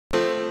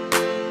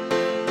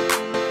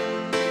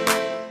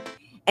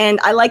And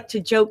I like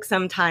to joke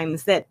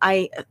sometimes that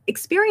I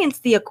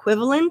experienced the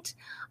equivalent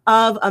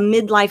of a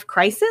midlife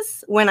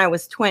crisis when I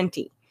was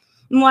 20.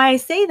 And why I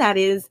say that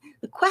is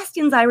the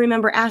questions I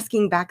remember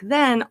asking back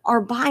then are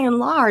by and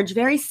large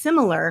very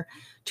similar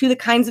to the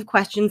kinds of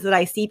questions that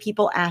I see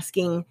people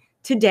asking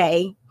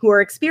today who are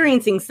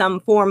experiencing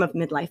some form of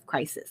midlife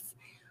crisis.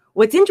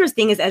 What's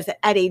interesting is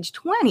at age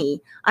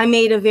 20, I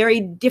made a very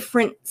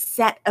different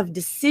set of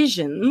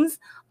decisions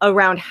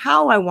around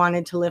how I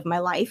wanted to live my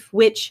life,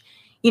 which,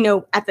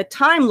 at the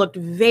time looked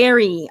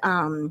very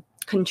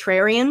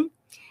contrarian,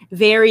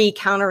 very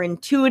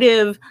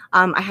counterintuitive.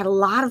 I had a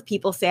lot of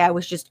people say I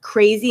was just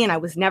crazy and I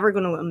was never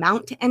going to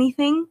amount to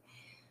anything.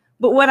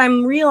 But what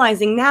I'm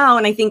realizing now,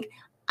 and I think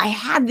I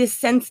had this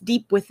sense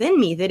deep within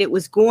me that it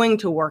was going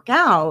to work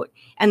out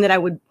and that I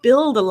would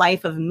build a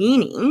life of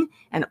meaning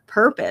and a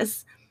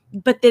purpose,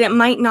 but that it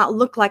might not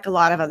look like a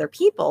lot of other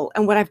people.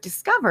 And what I've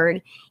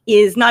discovered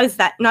is not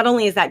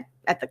only is that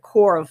at the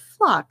core of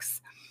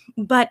Flux,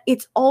 but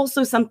it's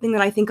also something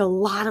that I think a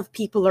lot of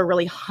people are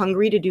really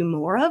hungry to do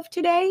more of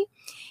today.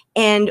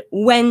 And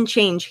when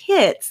change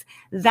hits,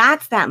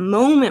 that's that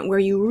moment where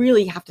you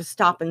really have to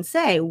stop and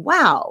say,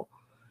 wow,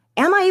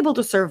 am I able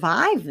to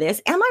survive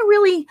this? Am I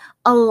really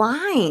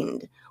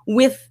aligned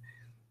with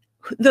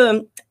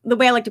the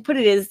way I like to put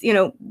it is,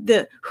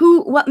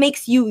 what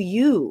makes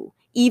you,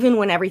 even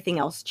when everything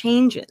else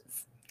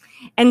changes?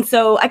 And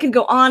so I could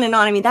go on and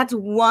on. I mean, that's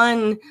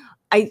one,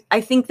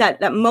 I think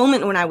that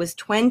moment when I was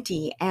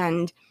 20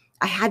 and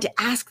I had to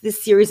ask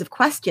this series of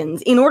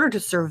questions in order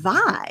to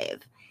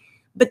survive.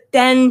 But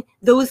then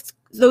those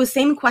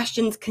same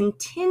questions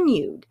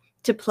continued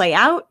to play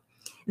out.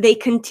 They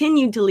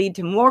continued to lead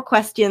to more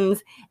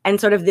questions and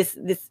sort of this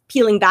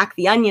peeling back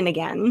the onion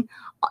again,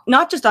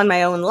 not just on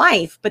my own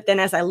life, but then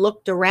as I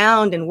looked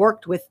around and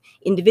worked with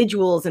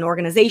individuals and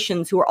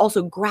organizations who are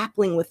also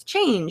grappling with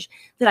change,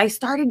 that I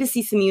started to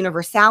see some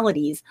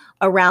universalities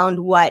around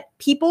what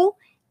people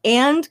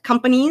and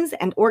companies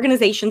and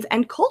organizations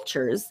and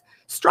cultures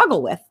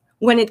struggle with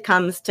when it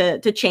comes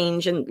to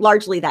change, and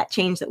largely that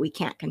change that we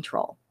can't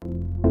control.